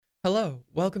Hello,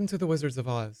 welcome to the Wizards of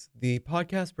Oz, the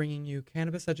podcast bringing you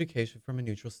cannabis education from a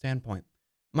neutral standpoint.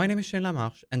 My name is Shane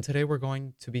Lamarche, and today we're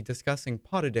going to be discussing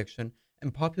pot addiction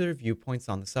and popular viewpoints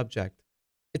on the subject.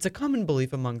 It's a common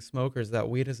belief among smokers that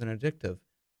weed isn't addictive,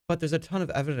 but there's a ton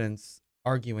of evidence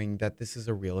arguing that this is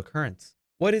a real occurrence.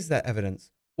 What is that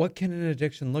evidence? What can an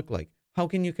addiction look like? How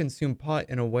can you consume pot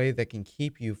in a way that can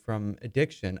keep you from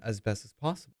addiction as best as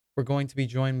possible? We're going to be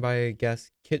joined by a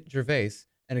guest, Kit Gervais,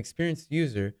 an experienced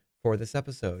user for this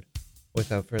episode.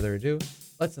 Without further ado,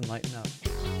 let's enlighten up.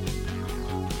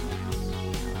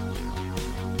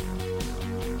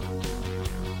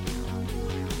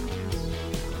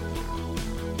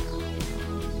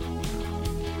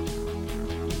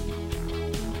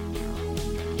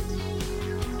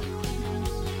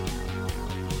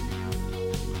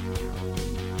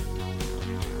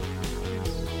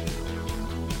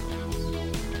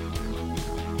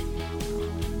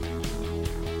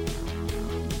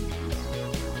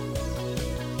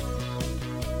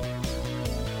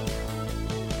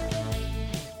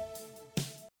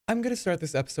 I'm going to start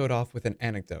this episode off with an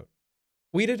anecdote.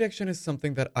 Weed addiction is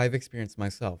something that I've experienced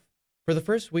myself. For the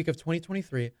first week of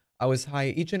 2023, I was high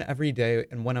each and every day,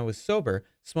 and when I was sober,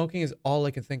 smoking is all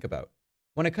I could think about.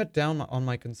 When I cut down on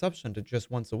my consumption to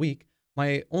just once a week,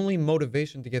 my only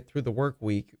motivation to get through the work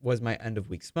week was my end of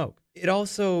week smoke. It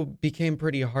also became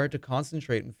pretty hard to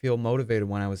concentrate and feel motivated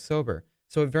when I was sober,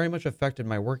 so it very much affected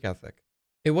my work ethic.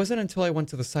 It wasn't until I went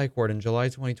to the psych ward in July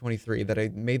 2023 that I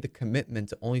made the commitment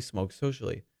to only smoke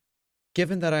socially.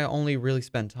 Given that I only really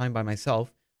spend time by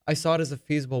myself, I saw it as a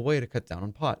feasible way to cut down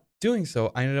on pot. Doing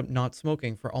so, I ended up not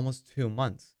smoking for almost 2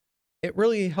 months. It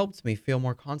really helped me feel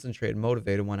more concentrated and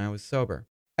motivated when I was sober.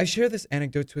 I share this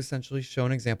anecdote to essentially show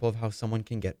an example of how someone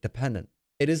can get dependent.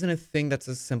 It isn't a thing that's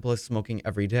as simple as smoking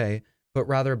every day, but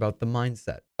rather about the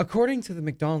mindset. According to the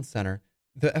McDonald Center,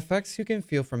 the effects you can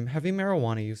feel from heavy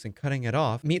marijuana use and cutting it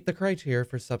off meet the criteria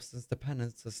for substance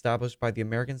dependence established by the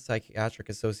American Psychiatric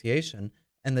Association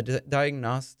and the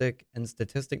Diagnostic and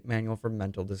Statistic Manual for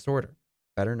Mental Disorder,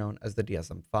 better known as the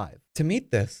DSM-5. To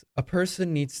meet this, a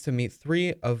person needs to meet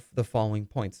 3 of the following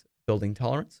points: building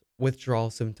tolerance, withdrawal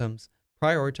symptoms,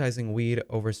 prioritizing weed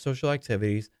over social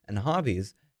activities and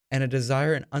hobbies, and a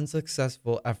desire and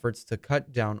unsuccessful efforts to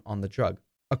cut down on the drug.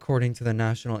 According to the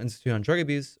National Institute on Drug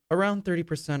Abuse, around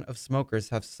 30% of smokers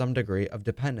have some degree of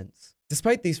dependence.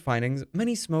 Despite these findings,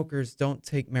 many smokers don't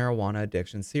take marijuana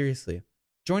addiction seriously.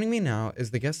 Joining me now is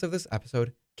the guest of this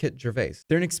episode, Kit Gervais.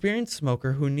 They're an experienced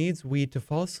smoker who needs weed to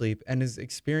fall asleep and is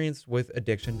experienced with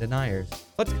addiction deniers.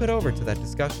 Let's cut over to that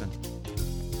discussion.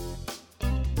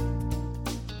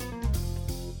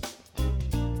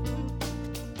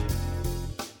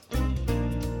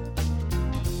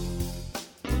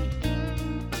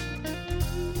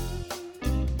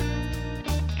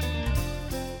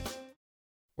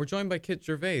 We're joined by Kit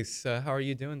Gervais. How are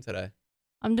you doing today?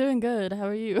 I'm doing good. How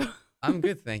are you? I'm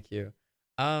good, thank you.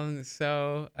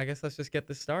 So I guess let's just get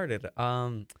this started.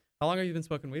 How long have you been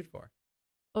smoking weed for?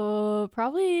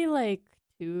 Probably like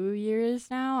 2 years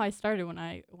now. I started when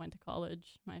I went to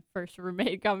college. My first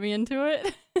roommate got me into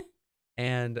it.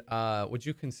 And would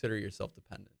you consider yourself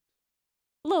dependent?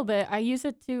 A little bit. I use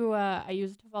it to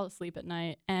fall asleep at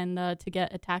night and to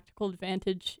get a tactical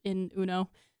advantage in Uno.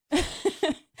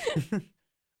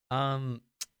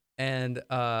 And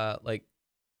like,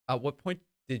 at what point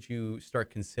did you start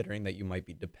considering that you might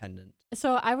be dependent?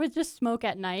 So I would just smoke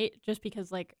at night just because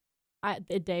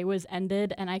the day was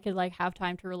ended and I could like have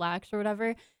time to relax or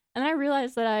whatever. And I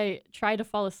realized that I tried to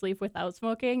fall asleep without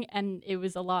smoking and it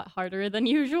was a lot harder than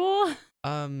usual.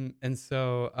 And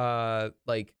so,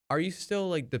 like, are you still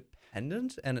like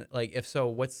dependent? And like, if so,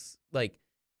 what's like,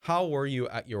 how were you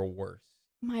at your worst?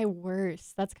 My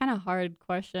worst. That's kind of a hard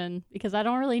question because I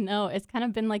don't really know. It's kind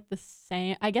of been like the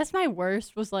same. I guess my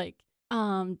worst was like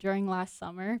during last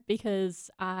summer because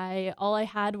all I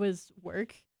had was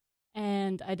work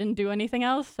and I didn't do anything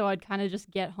else, so I'd kind of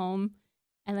just get home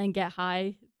and then get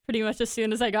high pretty much as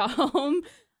soon as I got home.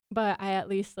 But I at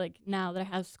least like now that I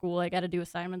have school, I got to do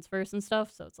assignments first and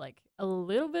stuff, so it's like a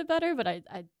little bit better, but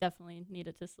I definitely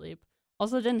needed to sleep.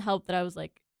 Also, it didn't help that I was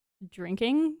like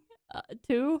drinking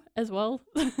too as well.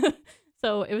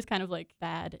 So it was kind of like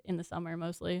bad in the summer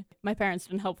mostly. My parents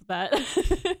didn't help with that.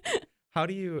 How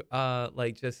do you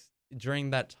like just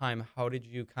during that time, how did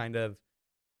you kind of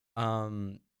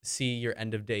see your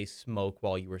end of day smoke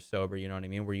while you were sober? You know what I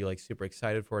mean? Were you like super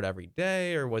excited for it every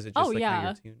day, or was it just Oh like kind yeah.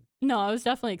 of your tune? No, I was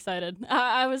definitely excited.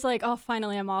 I was like, oh,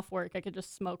 finally I'm off work. I could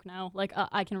just smoke now. Like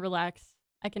I can relax.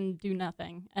 I can do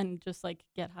nothing and just like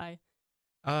get high.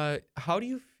 How do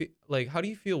you feel? Like, how do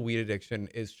you feel weed addiction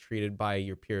is treated by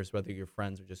your peers, whether your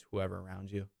friends or just whoever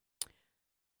around you?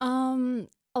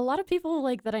 A lot of people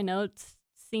like that I know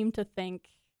seem to think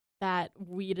that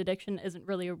weed addiction isn't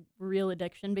really a real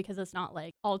addiction because it's not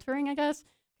like altering, I guess.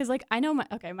 Because like I know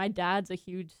my dad's a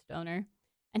huge stoner,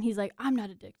 and he's like, I'm not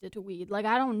addicted to weed. Like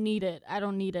I don't need it. I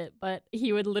don't need it. But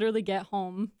he would literally get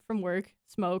home from work,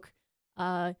 smoke,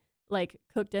 like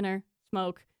cook dinner,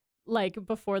 smoke, like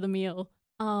before the meal.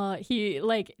 He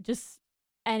like just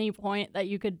any point that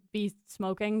you could be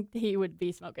smoking, he would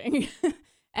be smoking.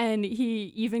 And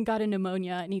he even got a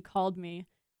pneumonia and he called me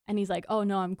and he's like, oh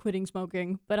no, I'm quitting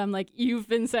smoking. But I'm like, you've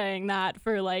been saying that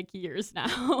for like years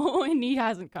now. And he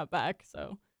hasn't cut back.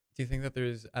 So Do you think that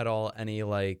there's at all any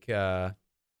like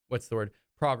what's the word,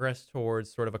 progress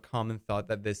towards sort of a common thought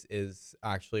that this is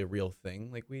actually a real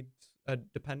thing, like weed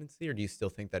dependency, or do you still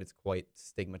think that it's quite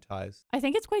stigmatized? I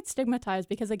think it's quite stigmatized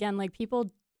because again, like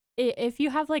people, if you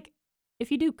have like,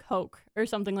 if you do coke or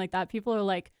something like that, people are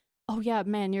like, oh yeah,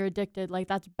 man, you're addicted. Like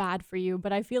that's bad for you.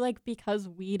 But I feel like because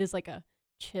weed is like a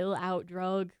chill out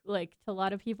drug, like to a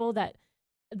lot of people that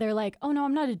they're like, oh no,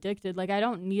 I'm not addicted. Like I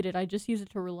don't need it. I just use it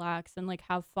to relax and like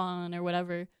have fun or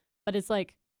whatever. But it's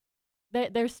like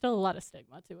there's still a lot of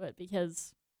stigma to it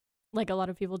because like a lot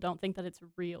of people don't think that it's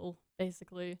real,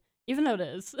 basically, even though it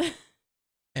is.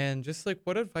 And just like,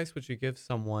 what advice would you give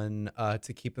someone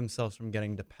to keep themselves from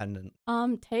getting dependent?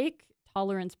 Take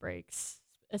tolerance breaks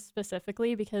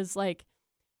specifically because like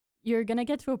you're gonna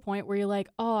get to a point where you're like,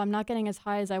 oh, I'm not getting as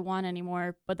high as I want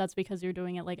anymore, but that's because you're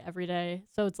doing it like every day.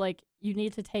 So it's like you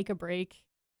need to take a break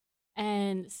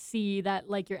and see that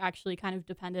like you're actually kind of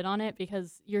dependent on it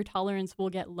because your tolerance will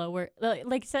get lower.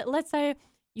 Like let's say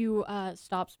you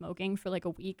stop smoking for like a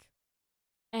week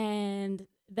and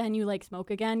then you like smoke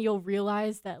again, you'll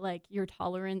realize that like your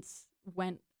tolerance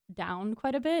went down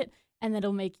quite a bit and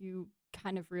that'll make you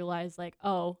kind of realize like,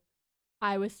 oh,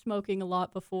 I was smoking a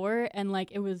lot before and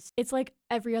like it's like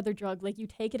every other drug, like you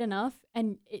take it enough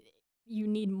and you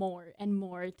need more and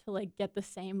more to like get the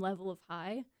same level of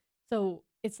high. So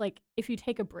it's like if you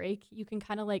take a break, you can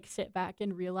kind of like sit back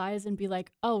and realize and be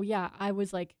like, oh yeah, I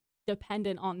was like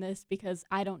dependent on this because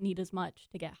I don't need as much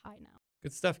to get high now.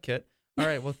 Good stuff, Kit. All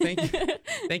right, well, thank you.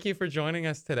 Thank you for joining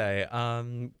us today.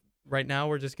 Right now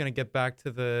we're just gonna get back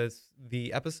to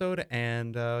the episode,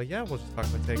 and yeah, we'll just talk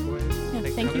about takeaways. Yeah,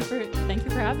 thank you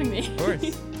for having me. Of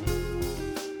course.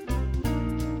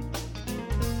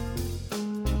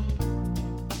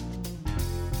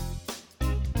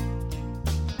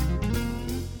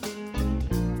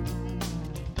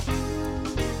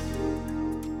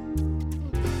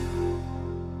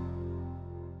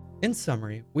 In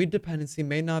summary, weed dependency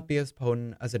may not be as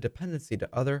potent as a dependency to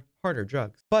other, harder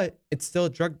drugs, but it's still a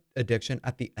drug addiction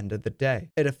at the end of the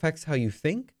day. It affects how you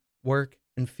think, work,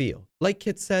 and feel. Like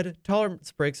Kit said,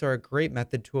 tolerance breaks are a great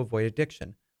method to avoid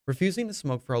addiction. Refusing to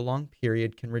smoke for a long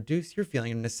period can reduce your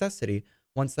feeling of necessity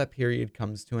once that period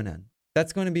comes to an end.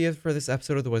 That's going to be it for this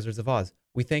episode of The Wizards of Oz.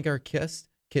 We thank our guest,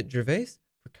 Kit Gervais,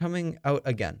 for coming out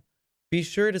again. Be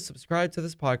sure to subscribe to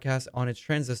this podcast on its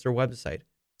Transistor website.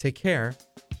 Take care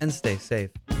and stay safe.